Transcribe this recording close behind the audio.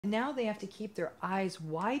now they have to keep their eyes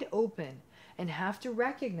wide open and have to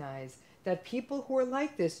recognize that people who are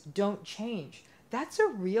like this don't change. That's a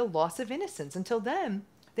real loss of innocence. Until then,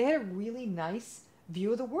 they had a really nice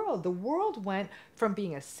view of the world. The world went from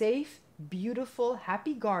being a safe, beautiful,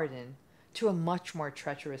 happy garden to a much more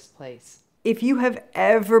treacherous place. If you have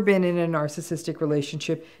ever been in a narcissistic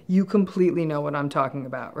relationship, you completely know what I'm talking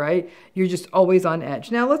about, right? You're just always on edge.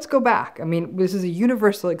 Now let's go back. I mean, this is a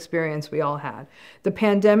universal experience we all had. The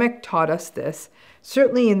pandemic taught us this.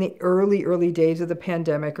 Certainly in the early days of the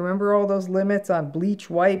pandemic, remember all those limits on bleach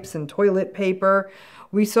wipes and toilet paper?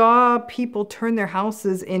 We saw people turn their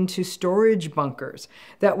houses into storage bunkers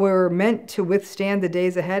that were meant to withstand the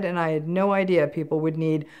days ahead, and I had no idea people would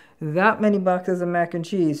need that many boxes of mac and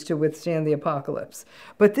cheese to withstand the apocalypse.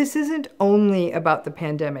 But this isn't only about the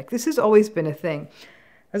pandemic. This has always been a thing.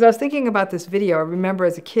 As I was thinking about this video, I remember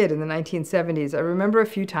as a kid in the 1970s, I remember a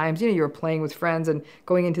few times, you were playing with friends and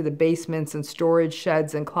going into the basements and storage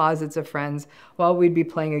sheds and closets of friends while we'd be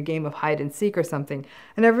playing a game of hide and seek or something.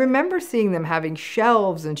 And I remember seeing them having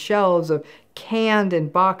shelves and shelves of canned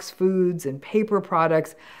and boxed foods and paper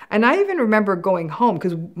products. And I even remember going home,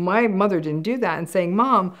 because my mother didn't do that, and saying,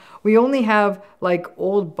 "Mom, we only have like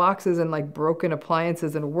old boxes and like broken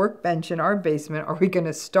appliances and a workbench in our basement. Are we going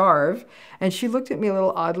to starve?" And she looked at me a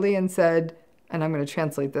little oddly and said, and I'm going to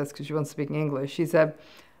translate this because she wasn't speaking English. She said,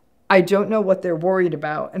 "I don't know what they're worried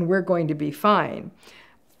about, and we're going to be fine."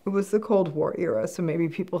 It was the Cold War era, so maybe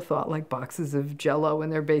people thought like boxes of Jell-O in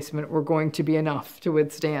their basement were going to be enough to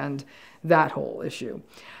withstand that whole issue.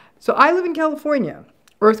 So I live in California,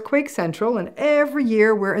 earthquake central, and every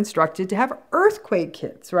year we're instructed to have earthquake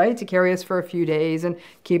kits, right? To carry us for a few days and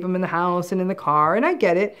keep them in the house and in the car. And I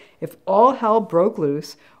get it. If all hell broke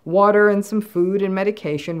loose, water and some food and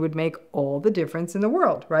medication would make all the difference in the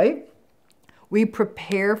world, right? We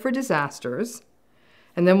prepare for disasters.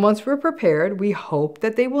 And then once we're prepared, we hope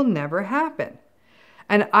that they will never happen.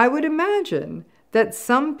 And I would imagine that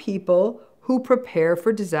some people who prepare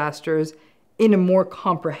for disasters in a more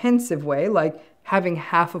comprehensive way, like having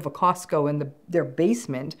half of a Costco in their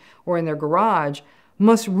basement or in their garage,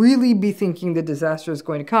 must really be thinking the disaster is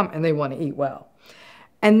going to come and they want to eat well.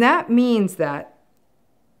 And that means that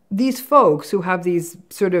these folks who have these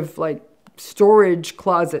sort of like storage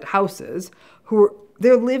closet houses,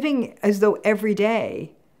 they're living as though every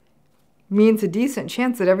day means a decent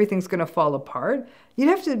chance that everything's going to fall apart. You'd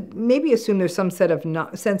have to maybe assume there's some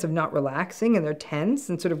sense of not relaxing, and they're tense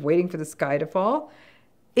and sort of waiting for the sky to fall.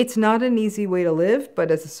 It's not an easy way to live, but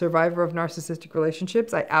as a survivor of narcissistic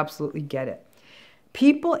relationships, I absolutely get it.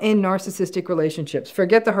 People in narcissistic relationships,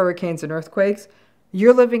 forget the hurricanes and earthquakes,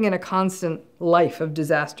 you're living in a constant life of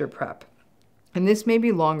disaster prep. And this may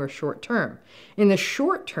be long or short term. In the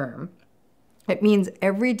short term, it means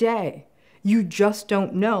every day you just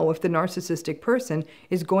don't know if the narcissistic person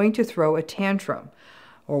is going to throw a tantrum,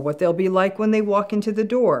 or what they'll be like when they walk into the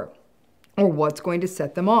door, or what's going to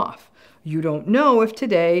set them off. You don't know if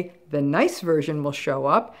today the nice version will show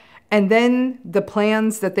up, and then the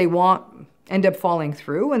plans that they want end up falling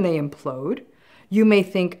through and they implode. You may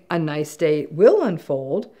think a nice day will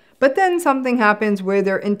unfold, but then something happens where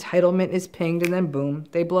their entitlement is pinged and then boom,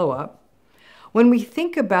 they blow up. When we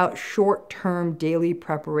think about short-term daily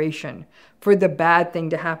preparation for the bad thing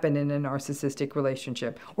to happen in a narcissistic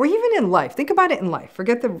relationship, or even in life, think about it in life,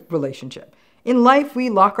 forget the relationship. In life, we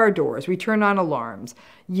lock our doors, we turn on alarms,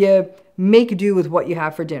 you make do with what you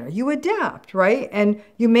have for dinner. You adapt, right? And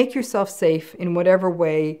you make yourself safe in whatever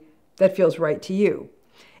way that feels right to you.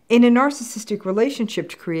 In a narcissistic relationship,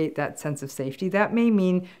 to create that sense of safety, that may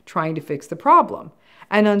mean trying to fix the problem.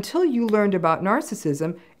 And until you learned about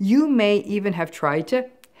narcissism, you may even have tried to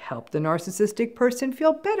help the narcissistic person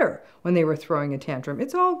feel better when they were throwing a tantrum.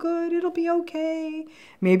 It's all good, it'll be okay.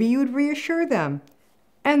 Maybe you would reassure them,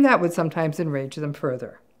 and that would sometimes enrage them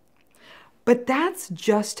further. But that's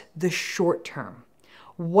just the short term.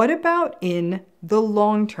 What about in the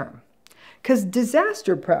long term? Because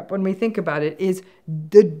disaster prep, when we think about it, is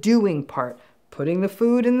the doing part. Putting the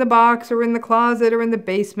food in the box or in the closet or in the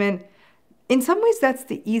basement. In some ways, that's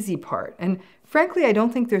the easy part. And frankly, I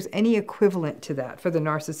don't think there's any equivalent to that for the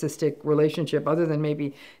narcissistic relationship other than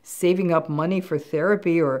maybe saving up money for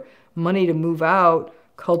therapy or money to move out,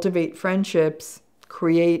 cultivate friendships,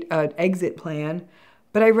 create an exit plan.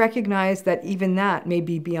 But I recognize that even that may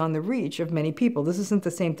be beyond the reach of many people. This isn't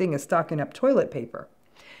the same thing as stocking up toilet paper.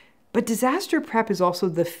 But disaster prep is also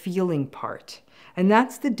the feeling part, and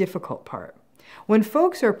that's the difficult part. When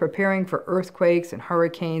folks are preparing for earthquakes and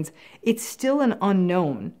hurricanes, it's still an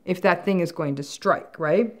unknown if that thing is going to strike,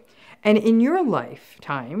 right? And in your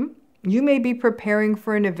lifetime, you may be preparing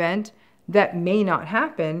for an event that may not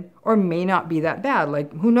happen or may not be that bad.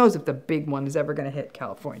 Like, who knows if the big one is ever going to hit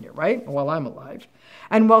California, right? While I'm alive.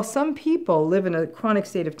 And while some people live in a chronic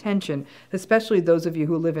state of tension, especially those of you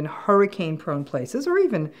who live in hurricane-prone places, or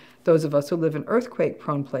even those of us who live in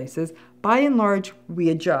earthquake-prone places, by and large, we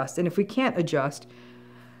adjust. And if we can't adjust,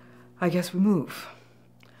 I guess we move.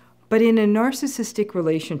 But in a narcissistic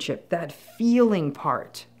relationship, that feeling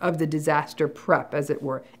part of the disaster prep, as it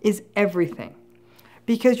were, is everything.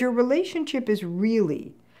 Because your relationship is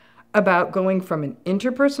really about going from an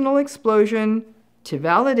interpersonal explosion to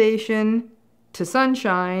validation, to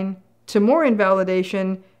sunshine, to more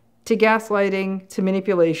invalidation, to gaslighting, to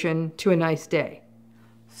manipulation, to a nice day.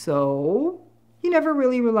 So you never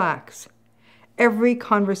really relax. Every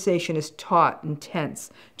conversation is taut and tense,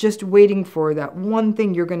 just waiting for that one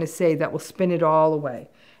thing you're going to say that will spin it all away.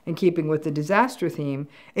 In keeping with the disaster theme,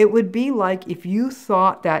 it would be like if you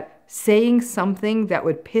thought that saying something that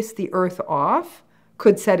would piss the earth off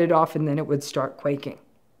could set it off and then it would start quaking.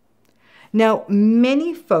 Now,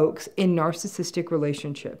 many folks in narcissistic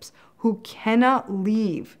relationships who cannot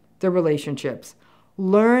leave the relationships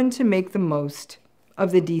learn to make the most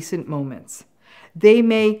of the decent moments. They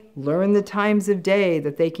may learn the times of day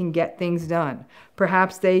that they can get things done.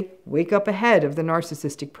 Perhaps they wake up ahead of the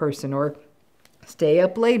narcissistic person or stay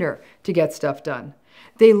up later to get stuff done.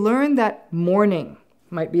 They learn that morning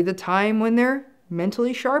might be the time when they're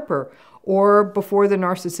mentally sharper, or before the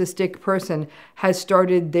narcissistic person has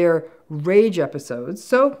started their rage episodes,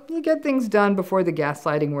 so you get things done before the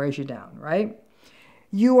gaslighting wears you down, right?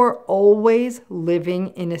 You are always living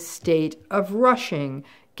in a state of rushing,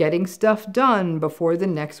 getting stuff done before the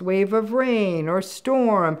next wave of rain or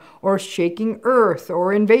storm or shaking earth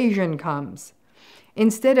or invasion comes.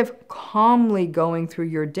 Instead of calmly going through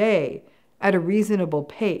your day at a reasonable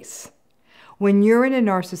pace. When you're in a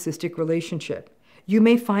narcissistic relationship, you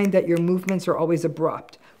may find that your movements are always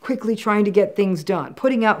abrupt, quickly trying to get things done,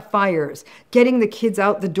 putting out fires, getting the kids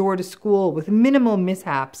out the door to school with minimal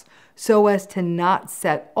mishaps so as to not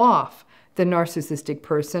set off the narcissistic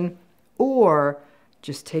person, or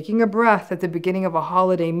just taking a breath at the beginning of a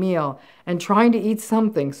holiday meal and trying to eat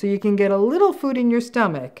something so you can get a little food in your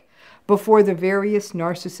stomach before the various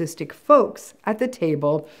narcissistic folks at the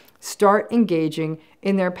table start engaging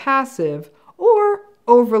in their passive or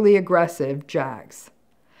overly aggressive jags.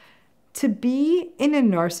 To be in a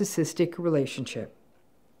narcissistic relationship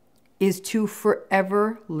is to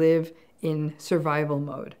forever live in survival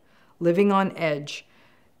mode, living on edge,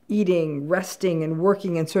 eating, resting, and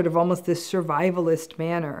working in sort of almost this survivalist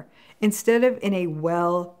manner, instead of in a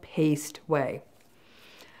well-paced way.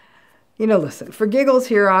 You know, listen, for giggles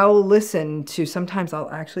here, I'll listen to, sometimes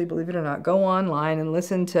I'll actually, believe it or not, go online and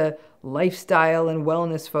listen to lifestyle and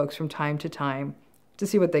wellness folks from time to time to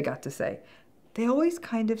see what they got to say. They always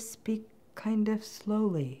kind of speak kind of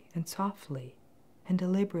slowly and softly and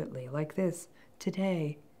deliberately, like this.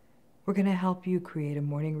 Today, we're going to help you create a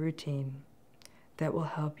morning routine that will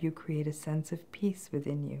help you create a sense of peace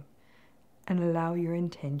within you and allow your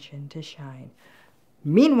intention to shine.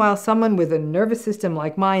 Meanwhile, someone with a nervous system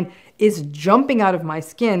like mine is jumping out of my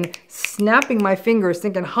skin, snapping my fingers,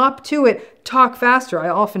 thinking, hop to it, talk faster. I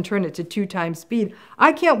often turn it to 2 times speed.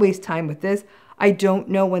 I can't waste time with this. I don't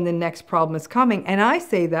know when the next problem is coming. And I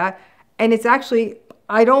say that, and it's actually,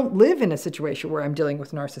 I don't live in a situation where I'm dealing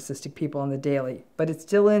with narcissistic people on the daily, but it's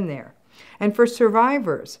still in there. And for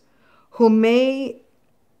survivors who may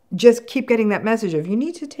just keep getting that message of, you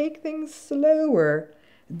need to take things slower,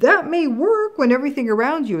 that may work when everything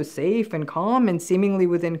around you is safe and calm and seemingly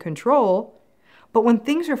within control. But when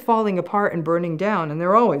things are falling apart and burning down, and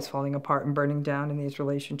they're always falling apart and burning down in these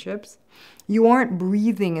relationships, you aren't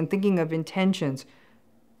breathing and thinking of intentions.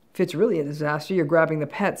 If it's really a disaster, you're grabbing the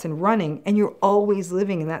pets and running, and you're always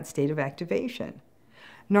living in that state of activation.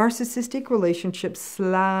 Narcissistic relationships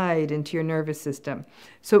slide into your nervous system.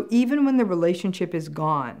 So even when the relationship is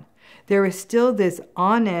gone, there is still this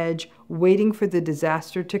on edge, waiting for the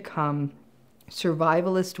disaster to come,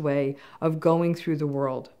 survivalist way of going through the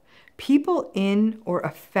world. People in or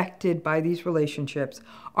affected by these relationships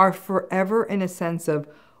are forever in a sense of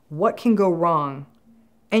what can go wrong,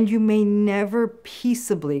 and you may never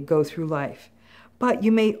peaceably go through life, but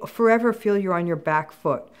you may forever feel you're on your back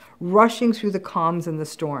foot, rushing through the calms and the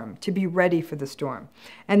storm to be ready for the storm.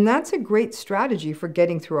 And that's a great strategy for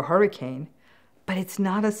getting through a hurricane, but it's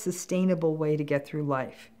not a sustainable way to get through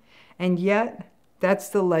life. And yet, that's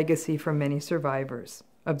the legacy for many survivors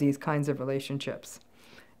of these kinds of relationships.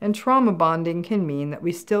 And trauma bonding can mean that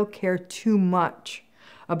we still care too much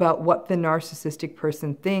about what the narcissistic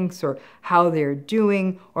person thinks or how they're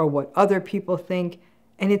doing or what other people think.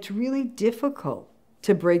 And it's really difficult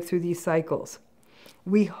to break through these cycles.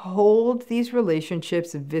 We hold these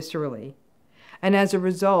relationships viscerally, and as a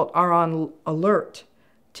result are on alert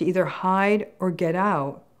to either hide or get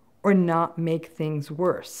out or not make things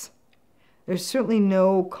worse. There's certainly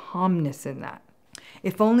no calmness in that.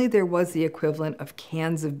 If only there was the equivalent of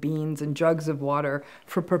cans of beans and jugs of water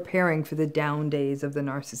for preparing for the down days of the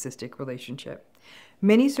narcissistic relationship.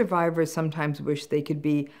 Many survivors sometimes wish they could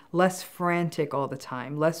be less frantic all the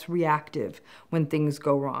time, less reactive when things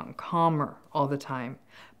go wrong, calmer all the time.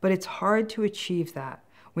 But it's hard to achieve that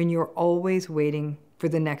when you're always waiting for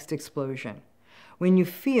the next explosion. When you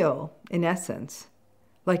feel, in essence,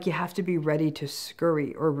 like you have to be ready to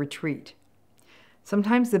scurry or retreat.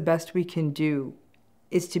 Sometimes the best we can do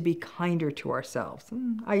is to be kinder to ourselves.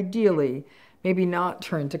 Ideally, maybe not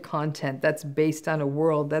turn to content that's based on a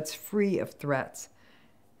world that's free of threats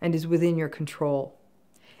and is within your control.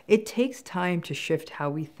 It takes time to shift how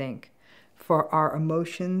we think, for our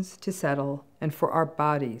emotions to settle and for our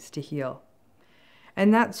bodies to heal.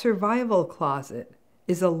 And that survival closet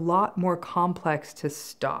is a lot more complex to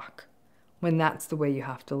stock when that's the way you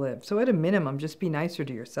have to live. So at a minimum, just be nicer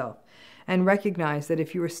to yourself and recognize that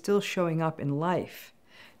if you are still showing up in life,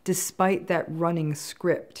 despite that running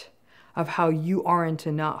script of how you aren't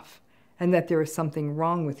enough and that there is something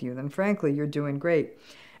wrong with you, then frankly, you're doing great.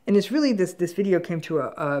 And it's really, this video came to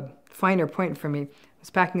a finer point for me. I was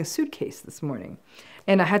packing a suitcase this morning,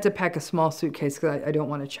 and I had to pack a small suitcase because I don't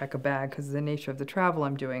want to check a bag because of the nature of the travel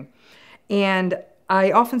I'm doing. And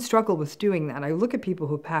I often struggle with doing that. I look at people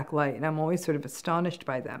who pack light, and I'm always sort of astonished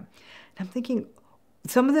by them. And I'm thinking,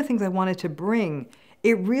 some of the things I wanted to bring,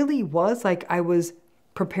 it really was like I was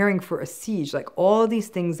preparing for a siege, like all these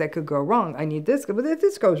things that could go wrong. I need this, what if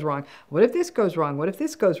this goes wrong? What if this goes wrong? What if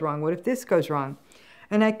this goes wrong? What if this goes wrong?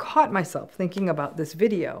 And I caught myself thinking about this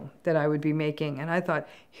video that I would be making, and I thought,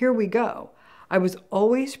 here we go. I was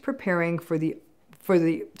always preparing for the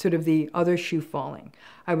sort of the other shoe falling.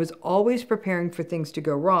 I was always preparing for things to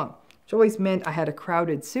go wrong, which always meant I had a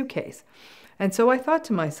crowded suitcase. And so I thought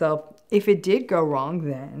to myself, if it did go wrong,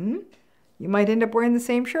 then you might end up wearing the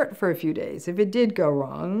same shirt for a few days. If it did go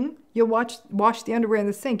wrong, you'll wash the underwear in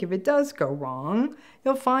the sink. If it does go wrong,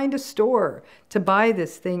 you'll find a store to buy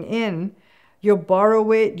this thing in. You'll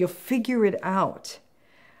borrow it. You'll figure it out.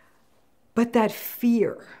 But that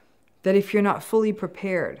fear that if you're not fully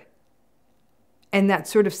prepared, and that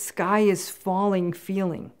sort of sky is falling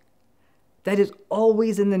feeling, that is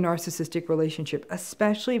always in the narcissistic relationship,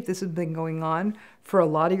 especially if this has been going on for a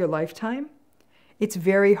lot of your lifetime, it's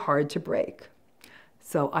very hard to break.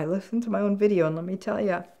 So I listened to my own video, and let me tell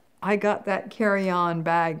you, I got that carry-on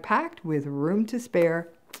bag packed with room to spare,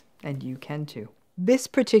 and you can too. This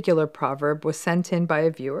particular proverb was sent in by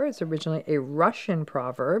a viewer. It's originally a Russian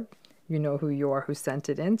proverb. You know who you are who sent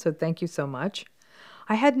it in, so thank you so much.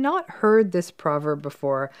 I had not heard this proverb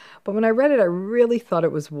before, but when I read it, I really thought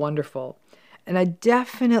it was wonderful. And I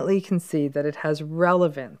definitely can see that it has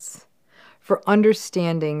relevance for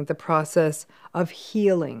understanding the process of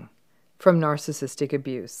healing from narcissistic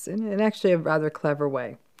abuse in actually a rather clever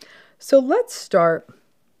way. So let's start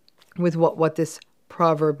with what this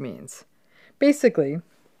proverb means. Basically,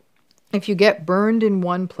 if you get burned in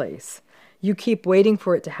one place, you keep waiting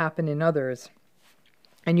for it to happen in others,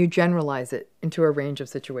 and you generalize it into a range of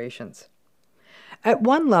situations. At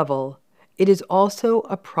one level, it is also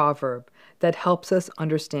a proverb that helps us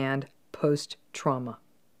understand post-trauma.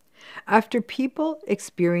 After people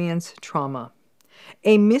experience trauma,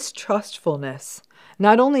 a mistrustfulness,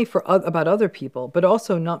 not only about other people, but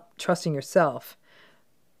also not trusting yourself,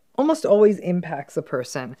 almost always impacts a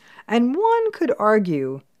person. And one could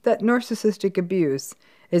argue that narcissistic abuse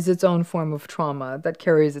is its own form of trauma that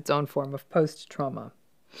carries its own form of post-trauma.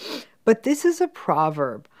 But this is a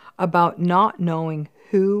proverb about not knowing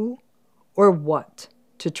who or what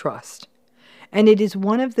to trust. And it is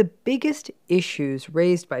one of the biggest issues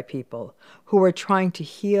raised by people who are trying to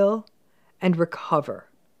heal and recover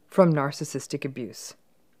from narcissistic abuse.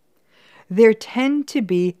 There tend to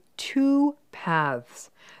be two paths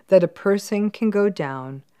that a person can go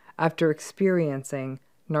down after experiencing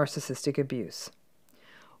narcissistic abuse.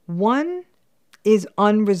 One is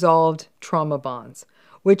unresolved trauma bonds,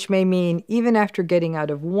 which may mean even after getting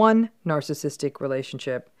out of one narcissistic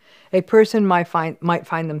relationship, a person might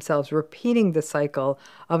find themselves repeating the cycle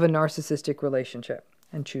of a narcissistic relationship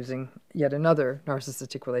and choosing yet another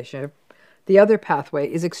narcissistic relationship. The other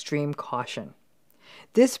pathway is extreme caution.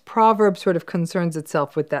 This proverb sort of concerns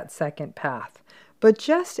itself with that second path, But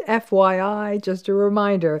just FYI, just a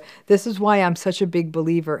reminder, this is why I'm such a big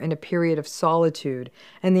believer in a period of solitude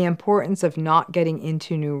and the importance of not getting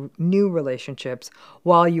into new relationships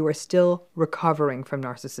while you are still recovering from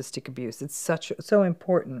narcissistic abuse. It's so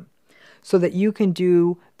important so that you can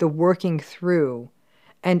do the working through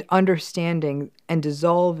and understanding and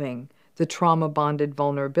dissolving the trauma-bonded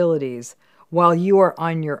vulnerabilities while you are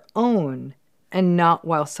on your own and not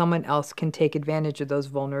while someone else can take advantage of those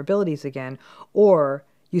vulnerabilities again, or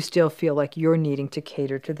you still feel like you're needing to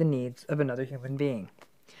cater to the needs of another human being.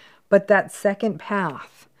 But that second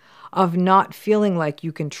path of not feeling like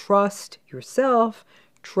you can trust yourself,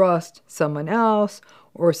 trust someone else,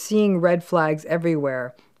 or seeing red flags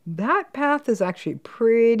everywhere, that path is actually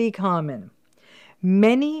pretty common.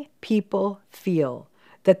 Many people feel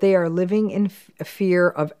that they are living in fear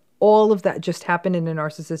of all of that just happened in a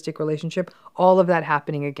narcissistic relationship, all of that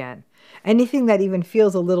happening again. Anything that even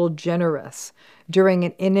feels a little generous during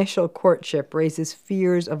an initial courtship raises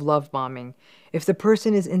fears of love bombing. If the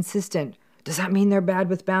person is insistent, does that mean they're bad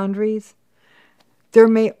with boundaries? There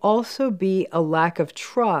may also be a lack of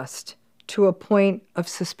trust to a point of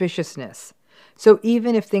suspiciousness. So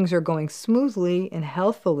even if things are going smoothly and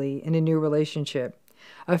healthily in a new relationship,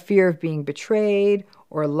 a fear of being betrayed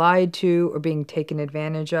or lied to or being taken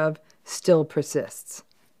advantage of still persists.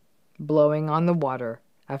 Blowing on the water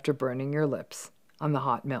after burning your lips on the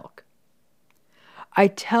hot milk. I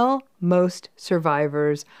tell most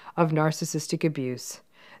survivors of narcissistic abuse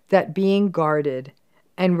that being guarded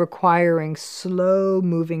and requiring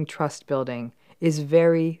slow-moving trust building is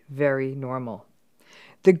very, very normal.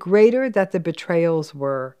 The greater that the betrayals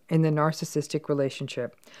were in the narcissistic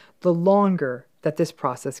relationship, the longer that this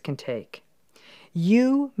process can take.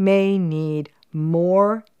 You may need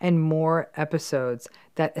more and more episodes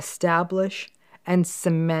that establish and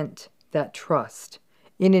cement that trust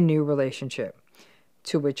in a new relationship.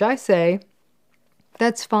 To which I say,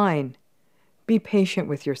 that's fine. Be patient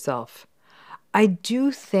with yourself. I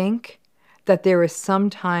do think that there is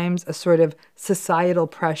sometimes a sort of societal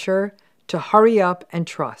pressure to hurry up and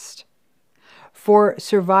trust. For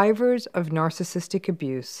survivors of narcissistic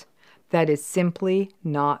abuse, that is simply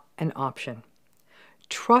not an option.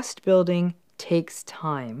 Trust building takes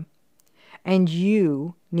time, and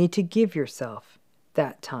you need to give yourself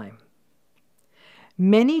that time.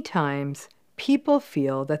 Many times, people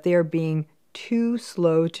feel that they are being too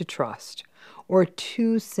slow to trust or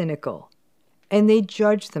too cynical, and they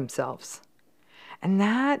judge themselves. And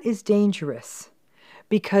that is dangerous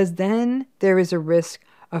because then there is a risk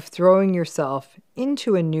of throwing yourself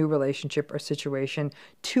into a new relationship or situation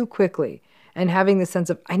too quickly and having the sense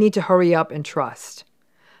of, I need to hurry up and trust.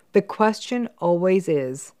 The question always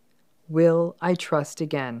is, will I trust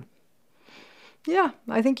again? Yeah,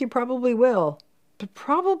 I think you probably will, but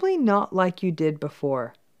probably not like you did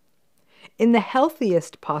before. In the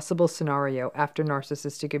healthiest possible scenario after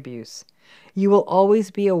narcissistic abuse, you will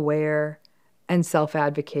always be aware and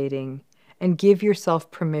self-advocating and give yourself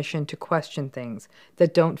permission to question things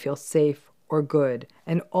that don't feel safe or good,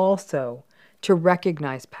 and also to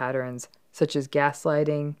recognize patterns such as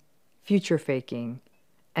gaslighting, future faking,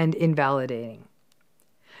 and invalidating.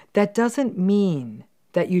 That doesn't mean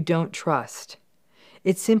that you don't trust.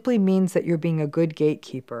 It simply means that you're being a good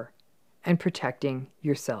gatekeeper and protecting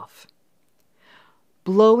yourself.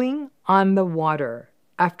 Blowing on the water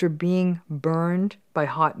after being burned by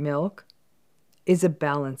hot milk is a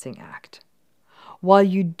balancing act. While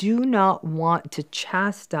you do not want to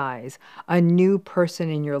chastise a new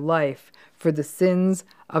person in your life for the sins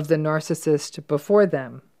of the narcissist before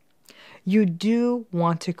them, you do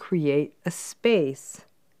want to create a space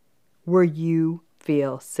where you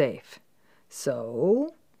feel safe.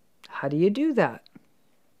 So, how do you do that?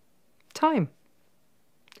 Time.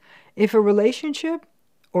 If a relationship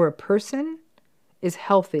or a person is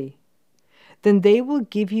healthy, then they will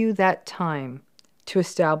give you that time to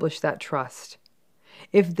establish that trust.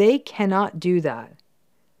 If they cannot do that,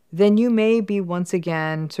 then you may be once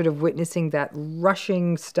again sort of witnessing that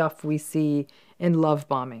rushing stuff we see in love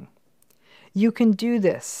bombing. You can do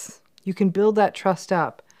this. You can build that trust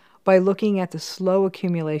up by looking at the slow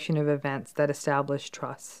accumulation of events that establish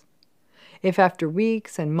trust. If after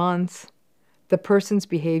weeks and months, the person's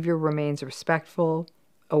behavior remains respectful,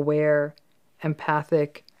 aware,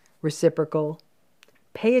 empathic, reciprocal,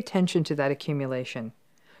 pay attention to that accumulation.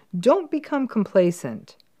 Don't become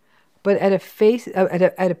complacent, but at a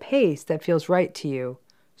pace that feels right to you,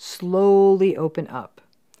 slowly open up.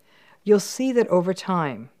 You'll see that over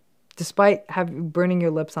time, despite burning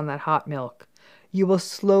your lips on that hot milk, you will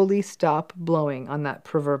slowly stop blowing on that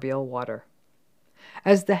proverbial water.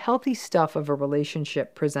 As the healthy stuff of a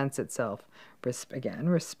relationship presents itself, again,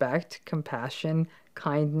 respect, compassion,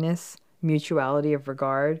 kindness, mutuality of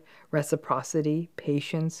regard, reciprocity,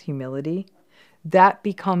 patience, humility, that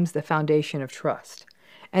becomes the foundation of trust.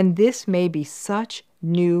 And this may be such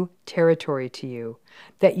new territory to you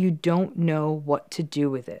that you don't know what to do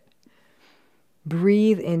with it.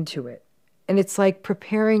 Breathe into it. And it's like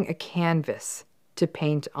preparing a canvas to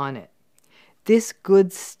paint on it. This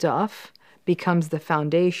good stuff becomes the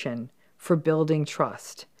foundation for building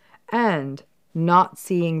trust and not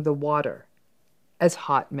seeing the water as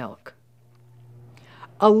hot milk.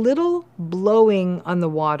 A little blowing on the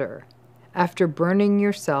water after burning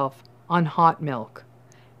yourself on hot milk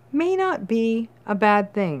may not be a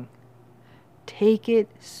bad thing. Take it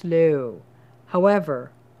slow.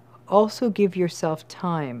 However, also give yourself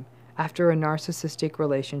time after a narcissistic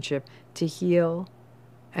relationship to heal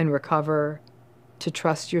and recover, to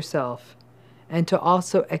trust yourself, and to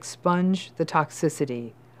also expunge the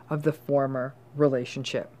toxicity of the former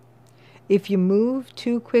relationship. If you move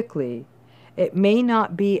too quickly, it may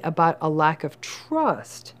not be about a lack of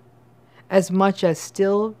trust as much as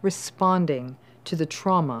still responding to the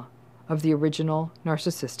trauma of the original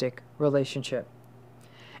narcissistic relationship.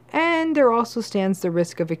 And there also stands the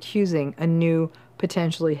risk of accusing a new,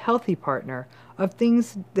 potentially healthy partner of doing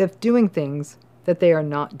things that they are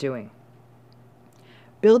not doing.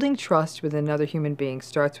 Building trust with another human being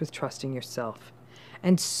starts with trusting yourself.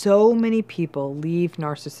 And so many people leave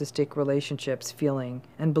narcissistic relationships feeling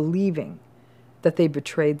and believing that they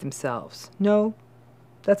betrayed themselves. No,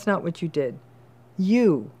 that's not what you did.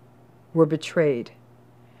 You were betrayed.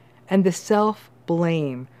 And the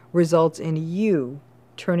self-blame results in you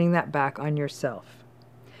turning that back on yourself.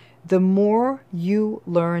 The more you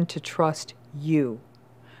learn to trust you,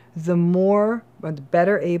 the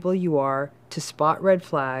better able you are to spot red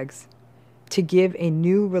flags, to give a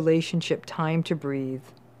new relationship time to breathe,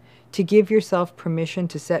 to give yourself permission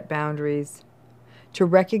to set boundaries, to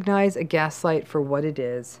recognize a gaslight for what it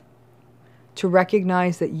is, to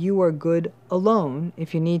recognize that you are good alone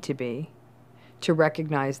if you need to be, to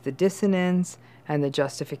recognize the dissonance and the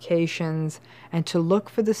justifications, and to look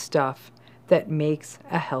for the stuff that makes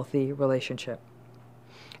a healthy relationship.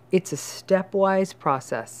 It's a stepwise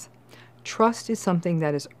process. Trust is something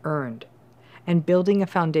that is earned, and building a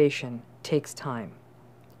foundation takes time.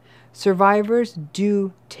 Survivors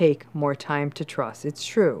do take more time to trust. It's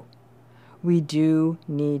true. We do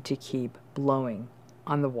need to keep blowing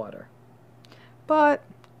on the water. But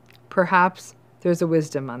perhaps there's a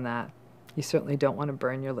wisdom on that. You certainly don't want to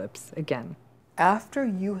burn your lips again. After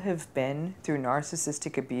you have been through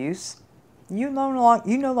narcissistic abuse, you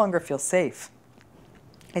no longer feel safe.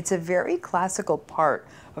 It's a very classical part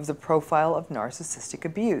of the profile of narcissistic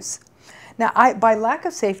abuse. Now, by lack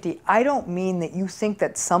of safety, I don't mean that you think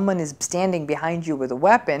that someone is standing behind you with a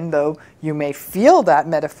weapon, though you may feel that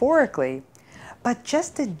metaphorically, but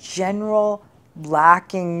just a general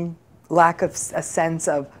lack of a sense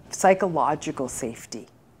of psychological safety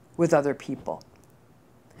with other people.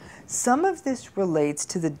 Some of this relates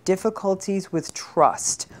to the difficulties with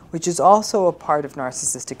trust, which is also a part of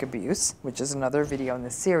narcissistic abuse, which is another video in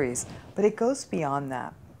this series, but it goes beyond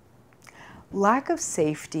that. Lack of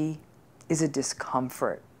safety is a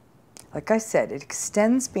discomfort. Like I said, it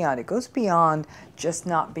extends beyond, it goes beyond just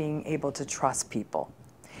not being able to trust people.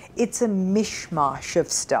 It's a mishmash of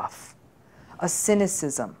stuff, a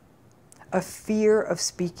cynicism, a fear of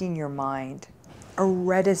speaking your mind, a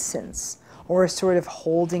reticence, or a sort of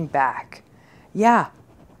holding back. Yeah,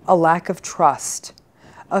 a lack of trust,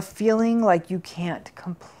 a feeling like you can't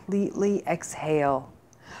completely exhale,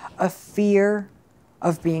 a fear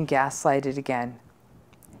of being gaslighted again.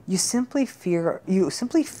 You simply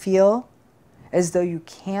feel as though you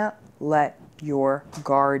can't let your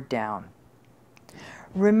guard down.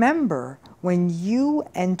 Remember, when you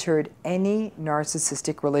entered any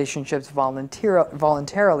narcissistic relationships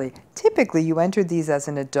voluntarily, typically you entered these as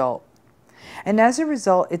an adult. And as a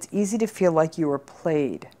result, it's easy to feel like you were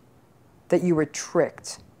played, that you were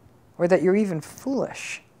tricked, or that you're even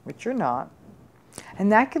foolish, which you're not.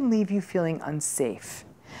 And that can leave you feeling unsafe,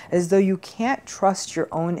 as though you can't trust your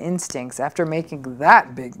own instincts after making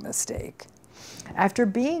that big mistake. After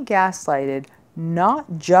being gaslighted,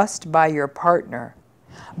 not just by your partner,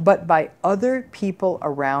 but by other people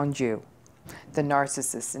around you. The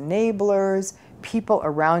narcissist enablers, people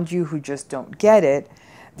around you who just don't get it,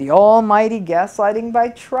 the almighty gaslighting by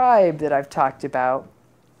tribe that I've talked about.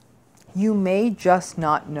 You may just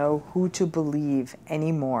not know who to believe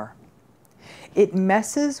anymore. It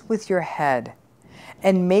messes with your head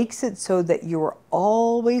and makes it so that you're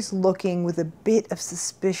always looking with a bit of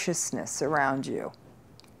suspiciousness around you.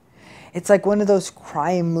 It's like one of those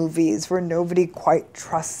crime movies where nobody quite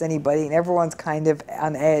trusts anybody and everyone's kind of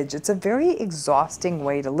on edge. It's a very exhausting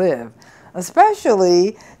way to live,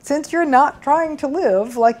 especially since you're not trying to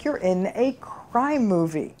live like you're in a crime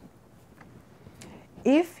movie.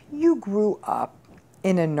 If you grew up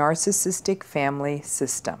in a narcissistic family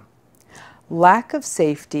system, lack of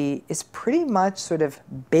safety is pretty much sort of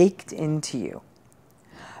baked into you.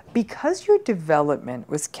 Because your development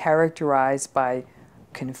was characterized by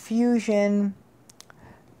confusion,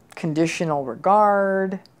 conditional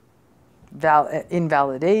regard,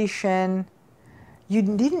 invalidation, you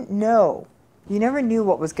didn't know. You never knew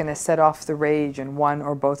what was going to set off the rage in one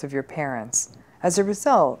or both of your parents. As a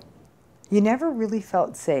result, you never really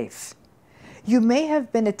felt safe. You may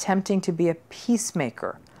have been attempting to be a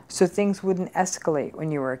peacemaker so things wouldn't escalate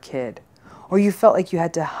when you were a kid, or you felt like you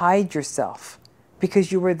had to hide yourself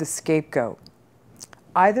because you were the scapegoat.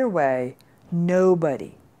 Either way,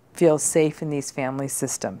 nobody feels safe in these family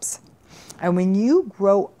systems. And when you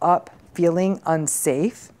grow up feeling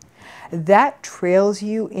unsafe, that trails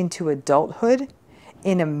you into adulthood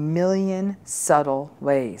in a million subtle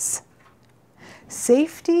ways.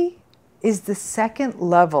 Safety is the second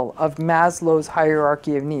level of Maslow's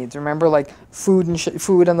hierarchy of needs. Remember, like food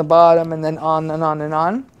on the bottom and then on and on and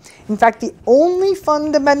on? In fact, the only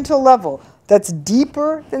fundamental level that's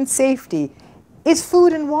deeper than safety is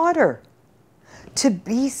food and water. To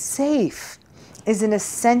be safe is an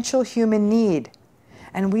essential human need,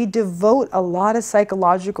 and we devote a lot of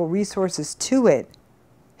psychological resources to it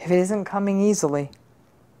if it isn't coming easily.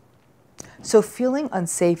 So feeling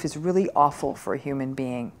unsafe is really awful for a human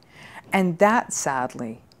being, and that,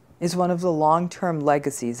 sadly, is one of the long-term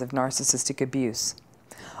legacies of narcissistic abuse.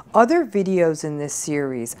 Other videos in this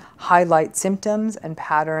series highlight symptoms and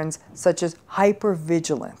patterns such as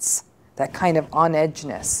hypervigilance, that kind of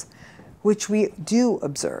on-edgeness, which we do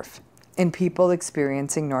observe in people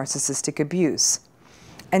experiencing narcissistic abuse.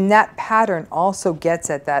 And that pattern also gets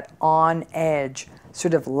at that on-edge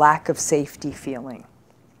sort of lack of safety feeling.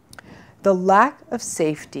 The lack of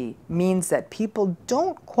safety means that people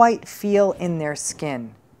don't quite feel in their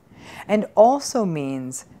skin, and also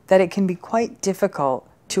means that it can be quite difficult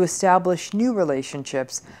to establish new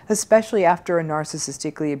relationships, especially after a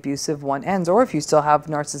narcissistically abusive one ends, or if you still have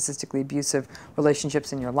narcissistically abusive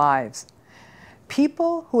relationships in your lives.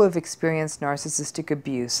 People who have experienced narcissistic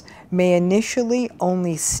abuse may initially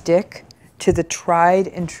only stick to the tried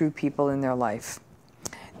and true people in their life.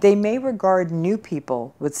 They may regard new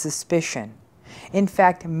people with suspicion. In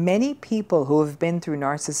fact, many people who have been through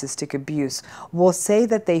narcissistic abuse will say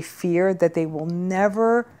that they fear that they will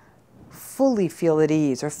never fully feel at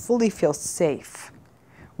ease or fully feel safe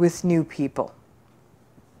with new people.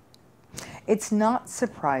 It's not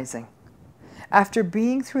surprising. After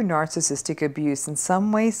being through narcissistic abuse, in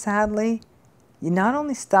some ways, sadly, you not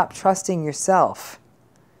only stop trusting yourself,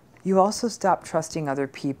 you also stop trusting other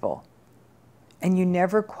people, and you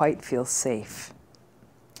never quite feel safe.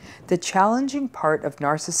 The challenging part of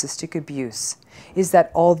narcissistic abuse is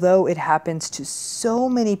that although it happens to so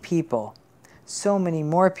many people, so many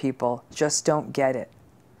more people just don't get it.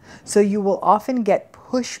 So you will often get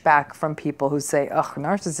pushback from people who say, ugh,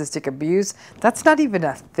 narcissistic abuse, that's not even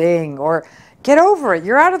a thing, or get over it,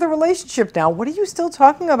 you're out of the relationship now, what are you still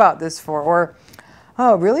talking about this for? Or,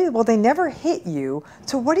 oh, really? Well, they never hit you,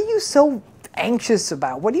 so what are you so anxious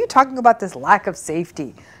about? What are you talking about, this lack of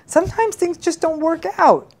safety? Sometimes things just don't work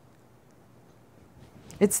out.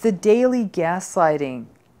 It's the daily gaslighting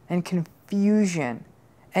and confusion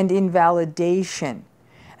and invalidation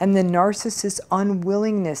and the narcissist's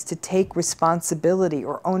unwillingness to take responsibility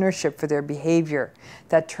or ownership for their behavior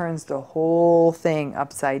that turns the whole thing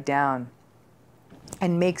upside down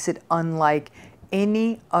and makes it unlike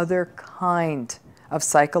any other kind of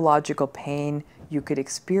psychological pain you could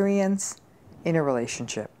experience in a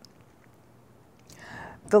relationship.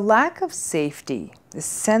 The lack of safety, the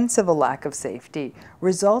sense of a lack of safety,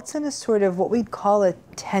 results in a sort of what we'd call a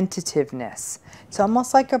tentativeness. It's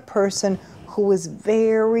almost like a person who is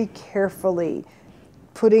very carefully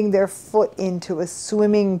putting their foot into a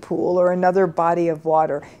swimming pool or another body of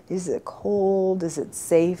water. Is it cold? Is it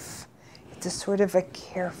safe? It's a sort of a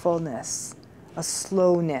carefulness, a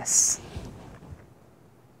slowness.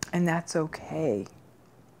 And that's okay.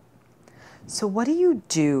 So what do you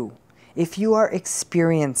do if you are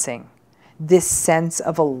experiencing this sense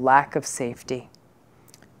of a lack of safety?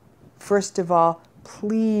 First of all,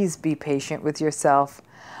 please be patient with yourself.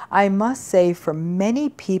 I must say, for many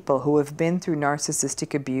people who have been through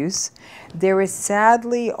narcissistic abuse, there is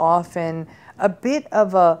sadly often a bit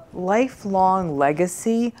of a lifelong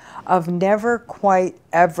legacy of never quite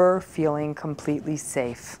ever feeling completely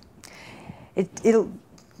safe. It'll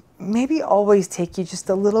maybe always take you just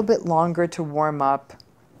a little bit longer to warm up,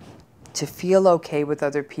 to feel okay with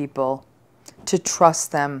other people, to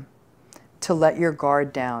trust them, to let your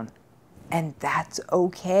guard down. And that's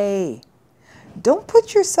okay. Don't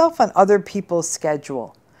put yourself on other people's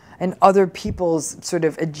schedule and other people's sort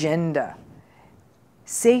of agenda.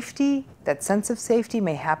 Safety, that sense of safety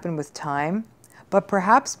may happen with time, but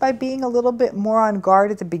perhaps by being a little bit more on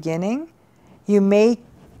guard at the beginning, you may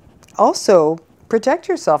also protect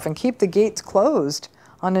yourself and keep the gates closed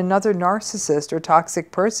on another narcissist or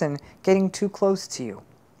toxic person getting too close to you.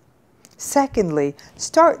 Secondly,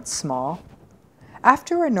 start small.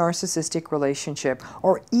 After a narcissistic relationship,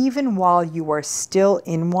 or even while you are still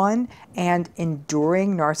in one and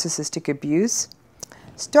enduring narcissistic abuse,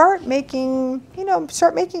 start making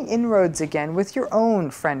inroads again with your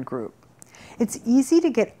own friend group. It's easy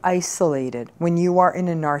to get isolated when you are in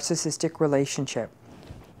a narcissistic relationship.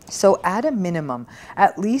 So at a minimum,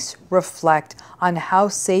 at least reflect on how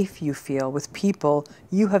safe you feel with people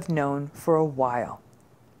you have known for a while.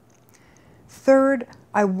 Third,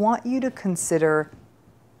 I want you to consider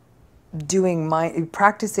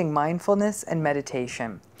practicing mindfulness and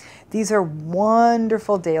meditation. These are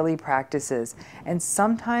wonderful daily practices, and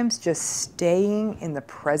sometimes just staying in the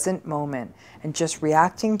present moment and just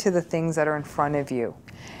reacting to the things that are in front of you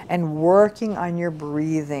and working on your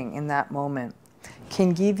breathing in that moment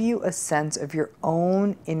can give you a sense of your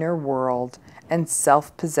own inner world and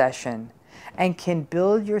self-possession, and can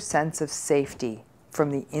build your sense of safety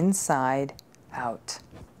from the inside out.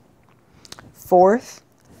 Fourth,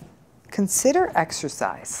 consider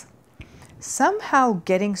exercise. Somehow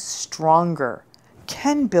getting stronger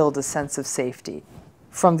can build a sense of safety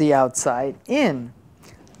from the outside in.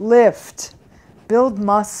 Lift, build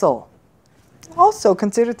muscle. Also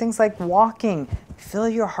consider things like walking, feel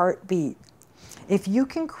your heartbeat. If you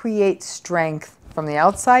can create strength from the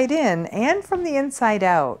outside in and from the inside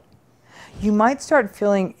out, you might start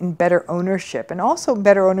feeling in better ownership, and also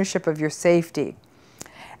better ownership of your safety.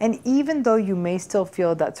 And even though you may still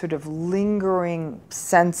feel that sort of lingering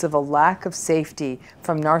sense of a lack of safety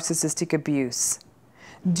from narcissistic abuse,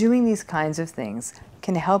 doing these kinds of things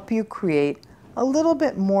can help you create a little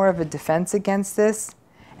bit more of a defense against this,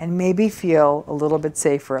 and maybe feel a little bit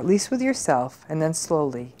safer, at least with yourself, and then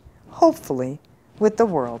slowly, hopefully, with the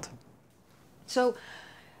world. So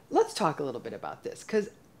let's talk a little bit about this, because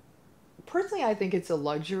personally I think it's a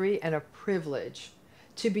luxury and a privilege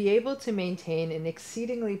to be able to maintain an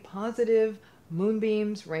exceedingly positive,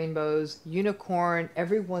 moonbeams, rainbows, unicorn,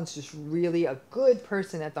 everyone's just really a good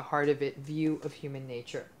person at the heart of it view of human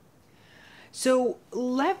nature. So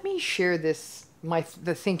let me share the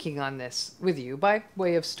thinking on this with you by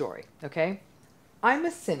way of story, okay? I'm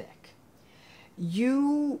a cynic.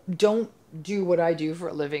 You don't do what I do for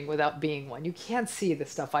a living without being one. You can't see the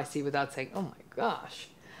stuff I see without saying, oh my gosh.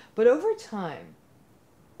 But over time,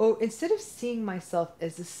 instead of seeing myself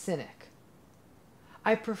as a cynic,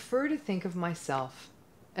 I prefer to think of myself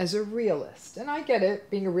as a realist. And I get it,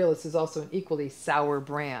 being a realist is also an equally sour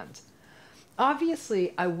brand.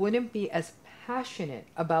 Obviously, I wouldn't be as passionate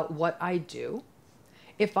about what I do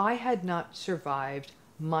if I had not survived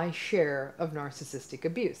my share of narcissistic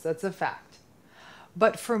abuse. That's a fact.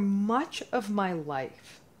 But for much of my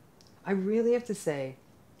life, I really have to say,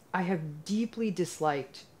 I have deeply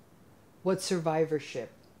disliked what survivorship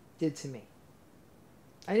did to me.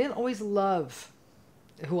 I didn't always love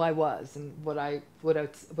who I was and what I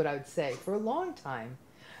would say for a long time.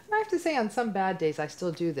 And I have to say, on some bad days, I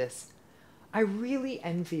still do this. I really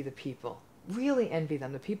envy the people, really envy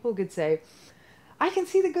them. The people who could say, I can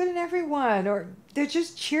see the good in everyone, or they're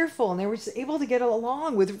just cheerful and they were just able to get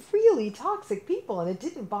along with really toxic people and it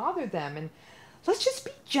didn't bother them. And let's just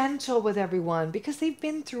be gentle with everyone because they've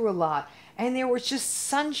been through a lot. And they were just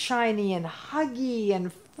sunshiny and huggy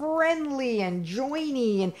and friendly and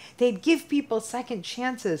joiny, and they'd give people second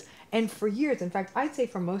chances. And for years, in fact, I'd say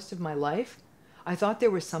for most of my life, I thought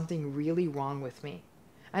there was something really wrong with me.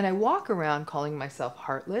 And I walk around calling myself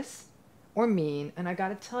heartless or mean, and I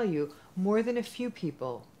gotta tell you, more than a few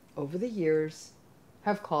people over the years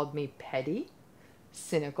have called me petty,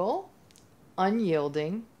 cynical,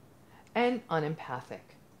 unyielding, and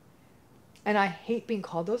unempathic. And I hate being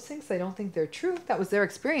called those things. I don't think they're true. That was their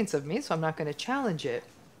experience of me, so I'm not going to challenge it.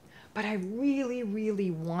 But I really,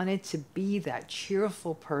 really wanted to be that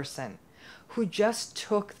cheerful person who just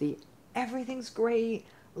took the everything's great,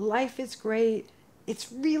 life is great,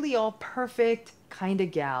 it's really all perfect kind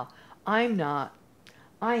of gal. I'm not.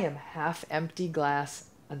 I am half empty glass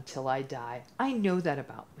until I die. I know that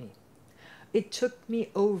about me. It took me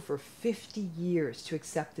over 50 years to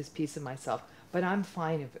accept this piece of myself. but I'm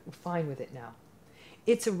fine with it now.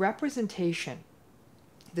 It's a representation,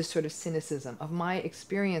 this sort of cynicism of my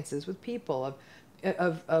experiences with people,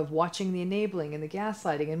 of watching the enabling and the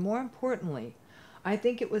gaslighting, and more importantly, I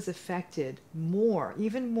think it was affected more,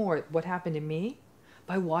 even more, what happened to me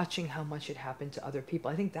by watching how much it happened to other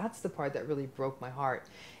people. I think that's the part that really broke my heart.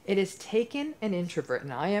 It has taken an introvert,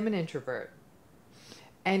 and I am an introvert,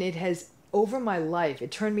 and it has, over my life,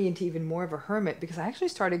 it turned me into even more of a hermit, because I actually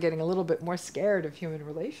started getting a little bit more scared of human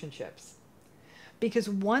relationships. Because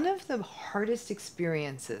one of the hardest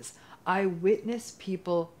experiences I witness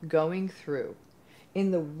people going through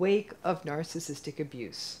in the wake of narcissistic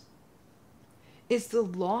abuse is the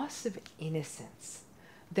loss of innocence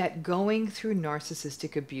that going through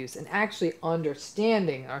narcissistic abuse, and actually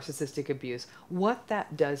understanding narcissistic abuse, what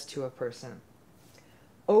that does to a person.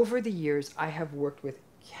 Over the years, I have worked with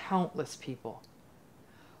countless people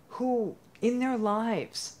who in their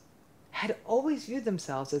lives had always viewed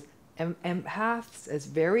themselves as empaths, as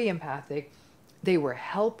very empathic. They were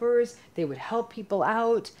helpers, they would help people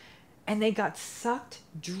out, and they got sucked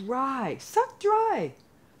dry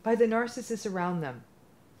by the narcissists around them.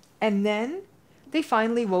 And then they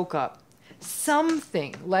finally woke up.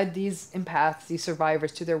 Something led these empaths, these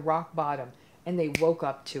survivors, to their rock bottom, and they woke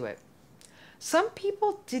up to it. Some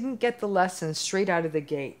people didn't get the lesson straight out of the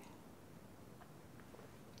gate.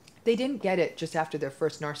 They didn't get it just after their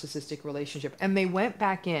first narcissistic relationship, and they went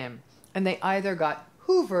back in, and they either got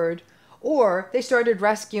hoovered, or they started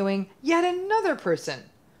rescuing yet another person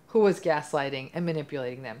who was gaslighting and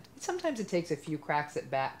manipulating them. Sometimes it takes a few cracks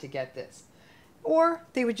at bat to get this. Or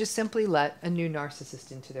they would just simply let a new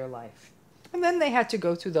narcissist into their life. And then they had to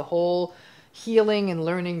go through the whole healing and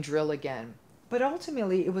learning drill again. But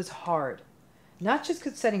ultimately, it was hard. Not just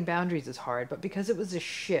because setting boundaries is hard, but because it was a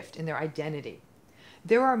shift in their identity.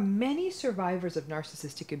 There are many survivors of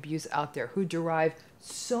narcissistic abuse out there who derive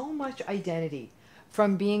so much identity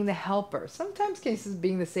from being the helper, sometimes cases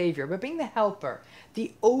being the savior, but being the helper,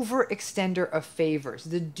 the overextender of favors,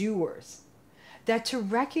 the doers, that to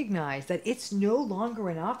recognize that it's no longer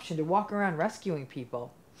an option to walk around rescuing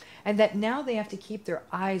people, and that now they have to keep their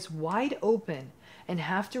eyes wide open and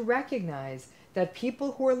have to recognize that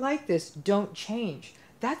people who are like this don't change.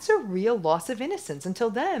 That's a real loss of innocence. Until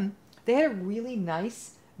then, they had a really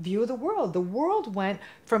nice view of the world. The world went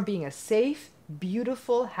from being a safe,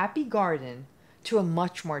 beautiful, happy garden to a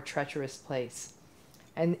much more treacherous place.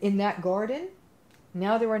 And in that garden,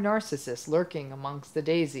 now there are narcissists lurking amongst the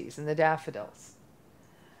daisies and the daffodils.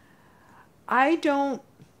 I don't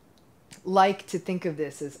like to think of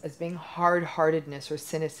this as being hard-heartedness or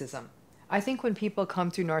cynicism. I think when people come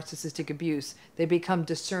through narcissistic abuse, they become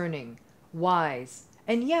discerning, wise.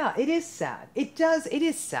 And yeah, it is sad. It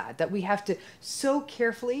is sad that we have to so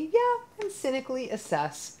carefully, and cynically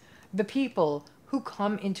assess the people who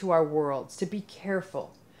come into our worlds, to be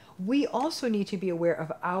careful. We also need to be aware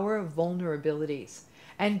of our vulnerabilities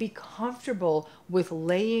and be comfortable with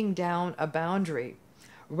laying down a boundary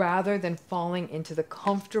rather than falling into the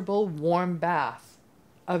comfortable, warm bath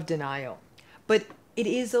of denial. But it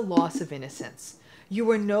is a loss of innocence. You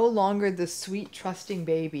are no longer the sweet, trusting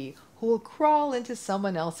baby who will crawl into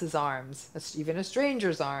someone else's arms, even a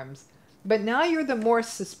stranger's arms. But now you're the more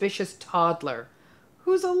suspicious toddler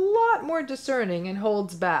who's a lot more discerning and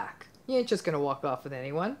holds back. You ain't just going to walk off with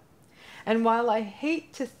anyone. And while I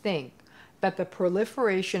hate to think that the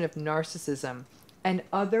proliferation of narcissism and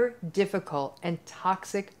other difficult and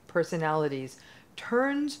toxic personalities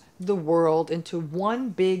turns the world into one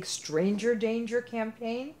big stranger danger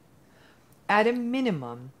campaign, at a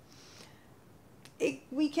minimum,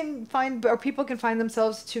 we can find, or people can find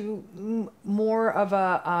themselves to more of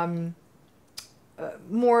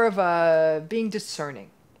a being discerning.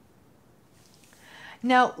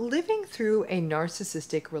 Now, living through a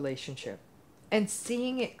narcissistic relationship and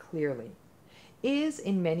seeing it clearly is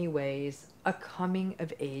in many ways a coming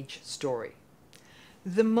of age story.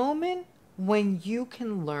 The moment when you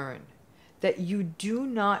can learn that you do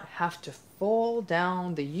not have to fall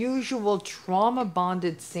down the usual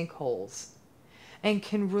trauma-bonded sinkholes and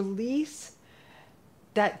can release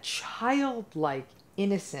that childlike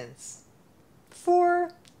innocence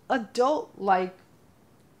for adult-like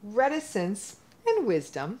reticence and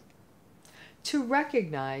wisdom, to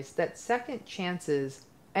recognize that second chances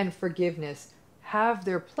and forgiveness have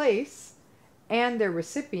their place and their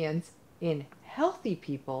recipients in healthy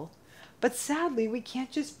people, but sadly we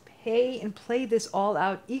can't just pay and play this all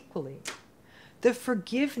out equally. The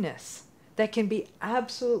forgiveness that can be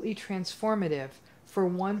absolutely transformative for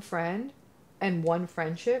one friend and one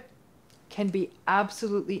friendship can be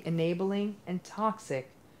absolutely enabling and toxic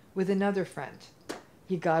with another friend.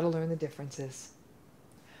 You got to learn the differences.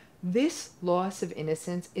 This loss of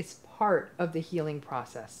innocence is part of the healing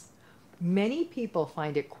process. Many people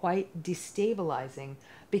find it quite destabilizing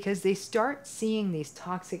because they start seeing these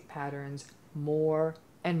toxic patterns more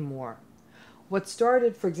and more. What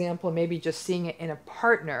started, for example, maybe just seeing it in a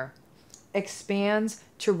partner expands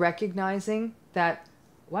to recognizing that,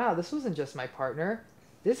 wow, this wasn't just my partner.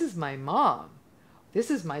 This is my mom.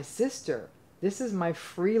 This is my sister. This is my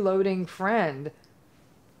freeloading friend.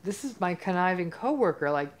 This is my conniving coworker.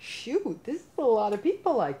 Like, shoot, this is a lot of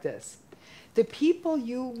people like this. The people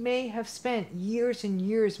you may have spent years and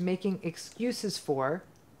years making excuses for.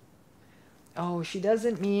 Oh, she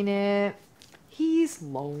doesn't mean it. He's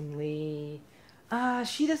lonely.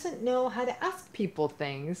 She doesn't know how to ask people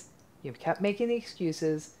things. You kept making the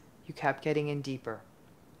excuses. You kept getting in deeper.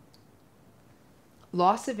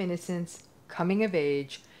 Loss of innocence, coming of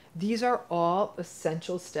age, these are all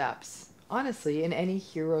essential steps, honestly, in any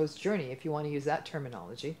hero's journey, if you want to use that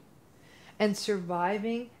terminology. And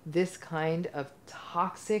surviving this kind of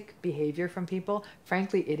toxic behavior from people,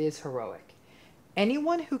 frankly, it is heroic.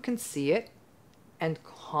 Anyone who can see it and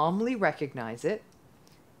calmly recognize it,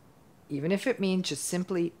 even if it means just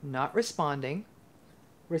simply not responding,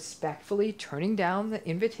 respectfully turning down the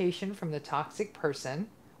invitation from the toxic person,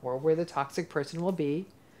 or where the toxic person will be,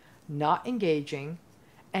 not engaging,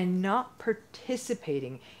 and not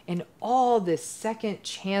participating in all this second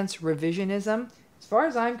chance revisionism, as far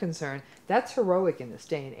as I'm concerned, that's heroic in this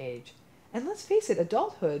day and age. And let's face it,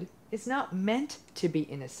 adulthood is not meant to be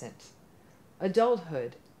innocent.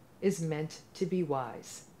 Adulthood is meant to be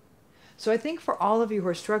wise. So I think for all of you who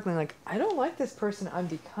are struggling, like, I don't like this person I'm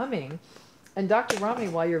becoming, and Dr. Ramani,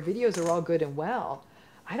 while your videos are all good and well,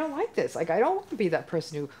 I don't like this. Like, I don't want to be that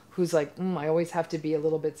person who's like, I always have to be a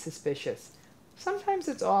little bit suspicious. Sometimes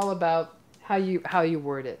it's all about how you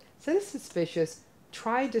word it. Instead of suspicious,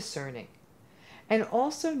 try discerning. And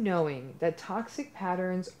also knowing that toxic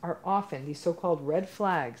patterns are often, these so-called red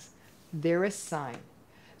flags, they're a sign.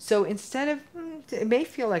 So instead of, it may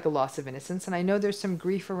feel like a loss of innocence, and I know there's some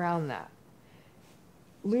grief around that.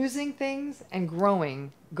 Losing things and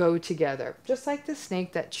growing go together, just like the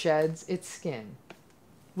snake that sheds its skin.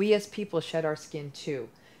 We as people shed our skin too,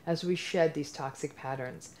 as we shed these toxic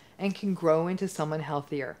patterns, and can grow into someone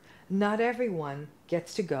healthier. Not everyone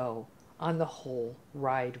gets to go on the whole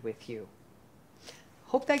ride with you.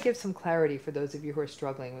 Hope that gives some clarity for those of you who are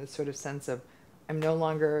struggling with a sort of sense of, I'm no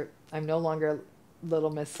longer Little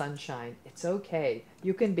Miss Sunshine. It's okay.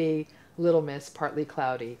 You can be Little Miss Partly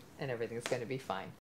Cloudy, and everything's going to be fine.